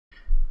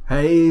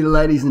Hey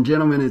ladies and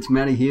gentlemen, it's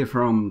Matty here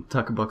from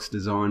Tuckerbox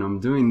Design. I'm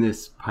doing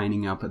this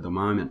painting up at the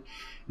moment.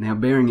 Now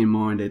bearing in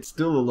mind it's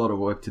still a lot of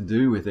work to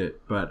do with it,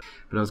 but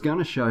I was going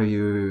to show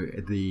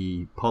you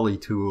the poly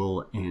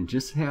tool and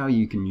just how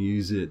you can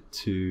use it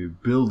to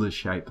build a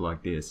shape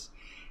like this.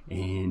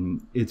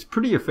 And it's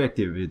pretty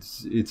effective.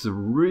 It's a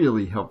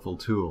really helpful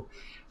tool.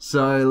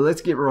 So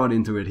let's get right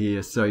into it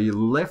here. So you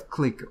left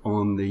click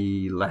on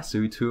the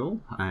lasso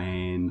tool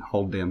and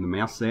hold down the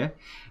mouse there.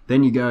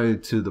 Then you go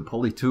to the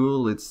poly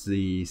tool, it's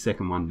the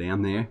second one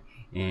down there,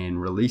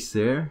 and release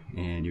there,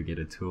 and you'll get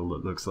a tool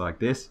that looks like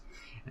this.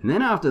 And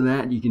then after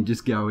that you can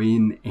just go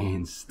in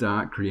and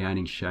start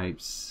creating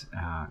shapes,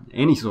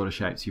 any sort of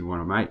shapes you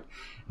want to make.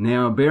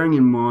 Now bearing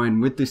in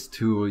mind with this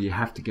tool you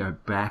have to go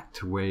back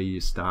to where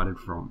you started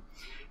from.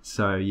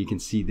 So you can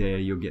see there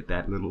you'll get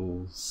that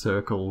little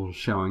circle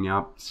showing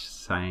up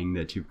saying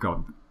that you've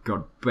got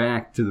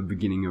back to the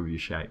beginning of your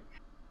shape.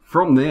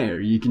 From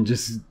there you can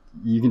just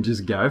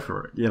go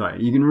for it. You know,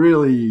 you can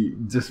really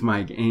just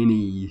make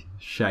any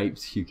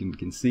shapes you can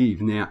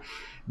conceive. Now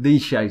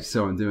these shapes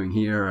I'm doing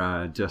here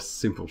are just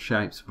simple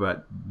shapes,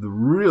 but the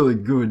really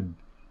good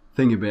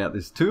thing about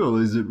this tool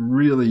is it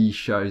really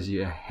shows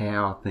you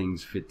how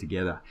things fit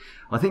together.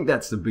 I think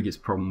that's the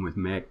biggest problem with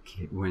mech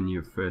when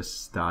you're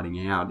first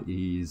starting out,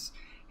 is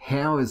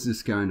how is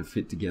this going to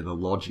fit together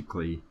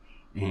logically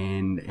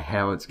and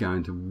how it's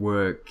going to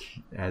work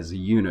as a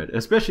unit,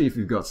 especially if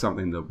you've got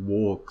something that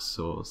walks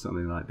or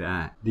something like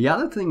that. The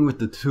other thing with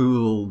the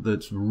tool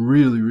that's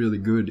really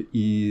good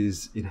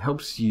is it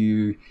helps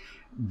you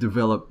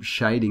develop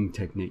shading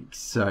techniques.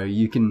 So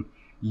you can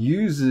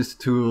use this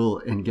tool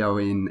and go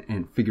in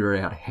and figure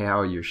out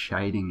how your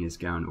shading is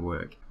going to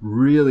work.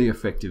 Really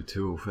effective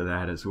tool for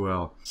that as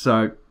well.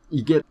 So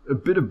you get a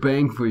bit of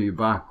bang for your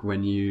buck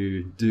when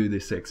you do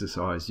this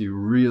exercise. You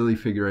really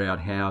figure out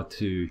how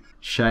to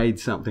shade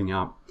something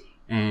up,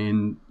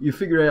 and you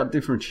figure out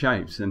different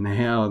shapes and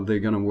how they're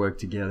going to work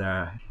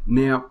together.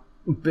 Now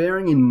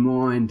bearing in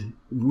mind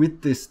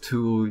with this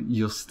tool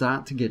you'll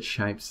start to get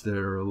shapes that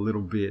are a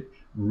little bit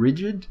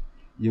rigid.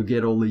 You'll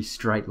get all these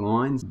straight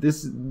lines.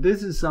 This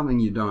is something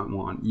you don't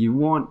want. You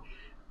want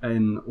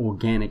an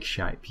organic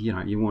shape. You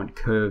know, you want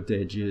curved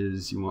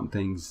edges, you want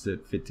things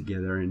that fit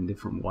together in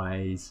different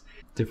ways,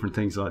 different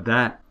things like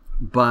that.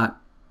 But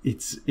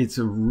it's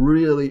a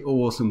really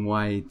awesome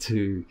way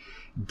to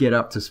get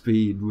up to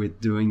speed with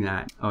doing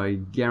that. I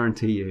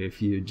guarantee you,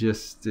 if you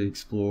just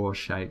explore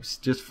shapes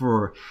just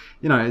for,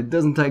 you know, it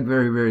doesn't take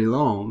very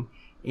long,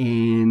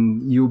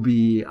 and you'll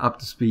be up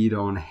to speed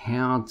on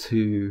how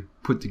to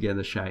put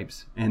together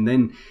shapes. And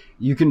then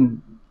you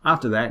can,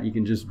 after that, you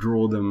can just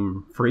draw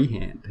them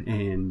freehand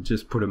and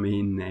just put them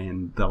in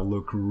and they'll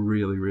look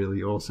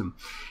really awesome.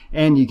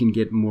 And you can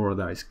get more of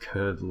those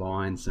curved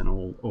lines and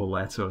all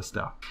that sort of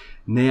stuff.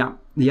 Now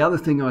the other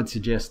thing I'd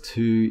suggest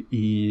too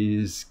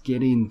is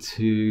get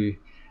into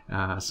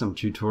some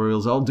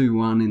tutorials. I'll do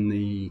one in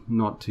the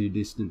not too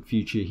distant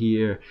future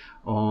here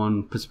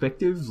on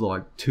perspective,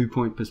 like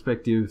 2-point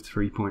perspective,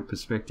 3-point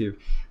perspective.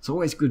 It's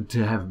always good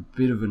to have a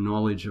bit of a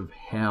knowledge of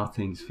how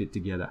things fit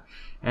together.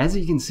 As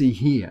you can see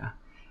here,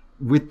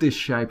 with this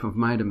shape I've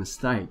made a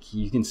mistake.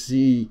 You can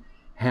see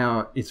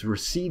how it's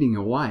receding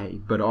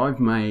away, but I've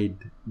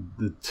made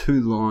the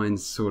two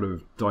lines sort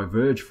of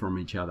diverge from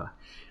each other.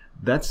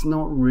 That's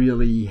not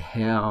really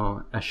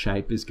how a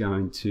shape is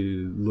going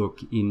to look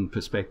in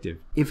perspective.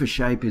 If a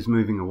shape is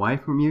moving away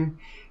from you,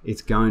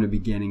 it's going to be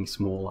getting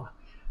smaller.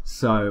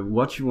 So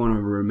what you want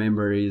to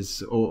remember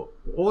is, or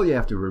all you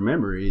have to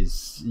remember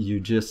is, you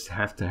just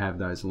have to have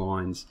those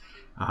lines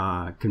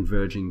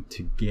converging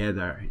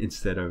together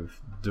instead of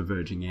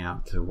diverging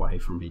out away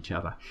from each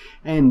other.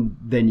 And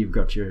then you've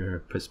got your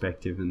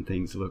perspective and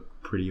things look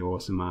pretty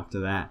awesome after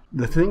that.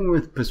 The thing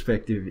with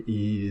perspective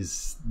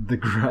is, the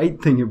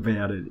great thing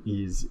about it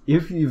is,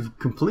 if you've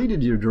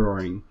completed your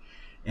drawing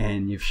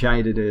and you've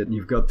shaded it and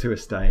you've got to a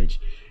stage,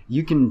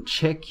 you can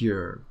check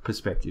your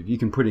perspective. You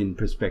can put in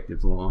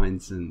perspective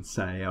lines and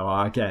say,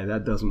 oh, okay,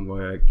 that doesn't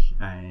work,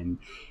 and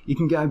you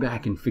can go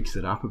back and fix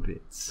it up a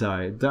bit.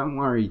 So don't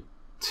worry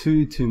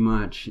too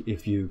much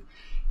if you've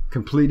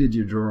completed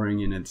your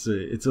drawing and it's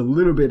a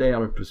little bit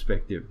out of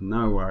perspective.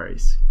 No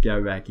worries,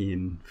 go back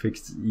in,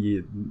 fix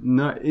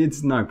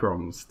it's no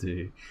problems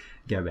to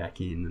go back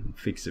in and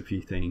fix a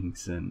few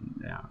things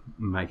and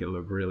make it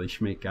look really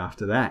schmick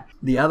after that.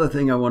 The other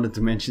thing I wanted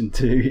to mention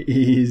too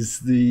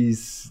is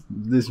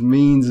this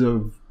means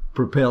of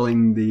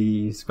propelling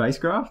the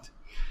spacecraft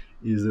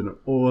is an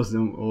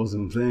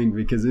awesome thing,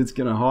 because it's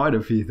going to hide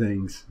a few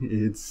things.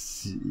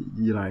 It's,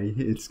 you know,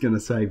 it's going to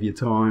save you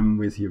time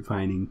with your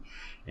painting,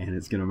 and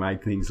it's going to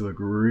make things look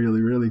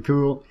really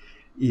cool.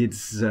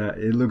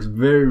 It looks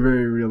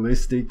very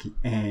realistic,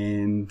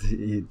 and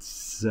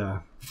it's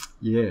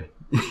yeah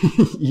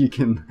you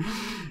can,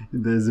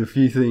 there's a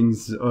few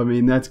things. I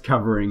mean, that's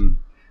covering,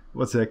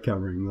 what's that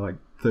covering, like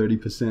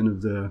 30%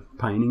 of the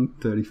painting,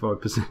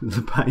 35% of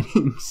the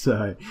painting.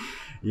 So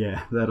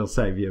yeah, that'll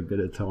save you a bit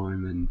of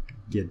time and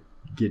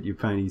get your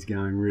paintings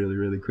going really,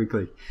 really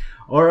quickly.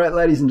 All right,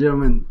 ladies and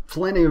gentlemen,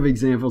 plenty of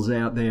examples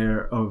out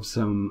there of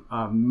some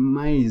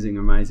amazing,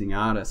 amazing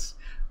artists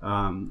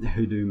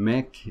who do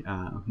mech,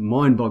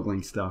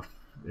 mind-boggling stuff.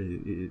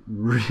 It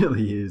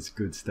really is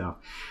good stuff.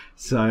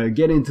 So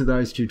get into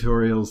those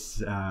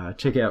tutorials,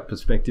 check out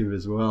Perspective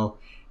as well,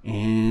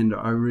 and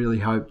I really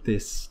hope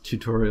this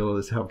tutorial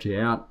has helped you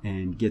out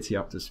and gets you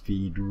up to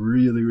speed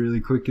really, really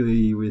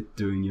quickly with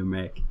doing your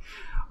mech.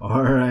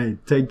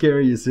 Alright, take care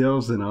of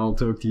yourselves and I'll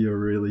talk to you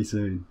really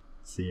soon.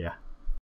 See ya.